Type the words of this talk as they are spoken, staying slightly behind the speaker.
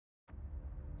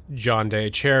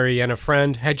Jandei Cherry and a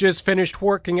friend had just finished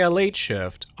working a late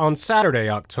shift on Saturday,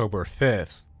 October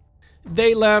 5th.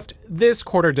 They left this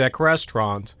quarterdeck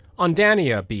restaurant on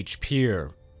Dania Beach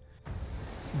Pier.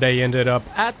 They ended up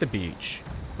at the beach.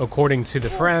 According to the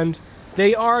friend,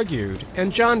 they argued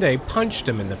and Jandei punched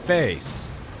him in the face.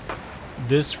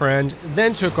 This friend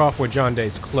then took off with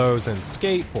Jandei's clothes and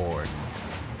skateboard.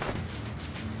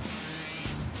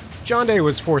 Jandei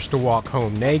was forced to walk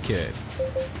home naked.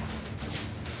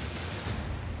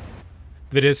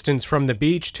 The distance from the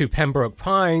beach to Pembroke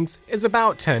Pines is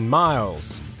about 10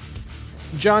 miles.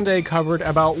 Jandei covered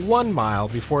about 1 mile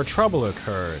before trouble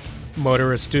occurred.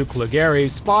 Motorist Duke Legary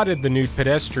spotted the nude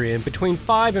pedestrian between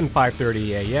 5 and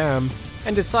 5:30 a.m.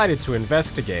 and decided to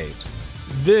investigate.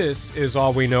 This is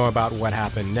all we know about what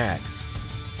happened next.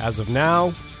 As of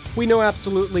now, we know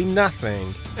absolutely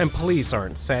nothing, and police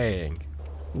aren't saying.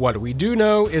 What we do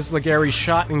know is Legary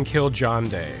shot and killed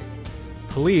Jandei.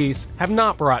 Police have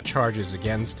not brought charges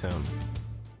against him.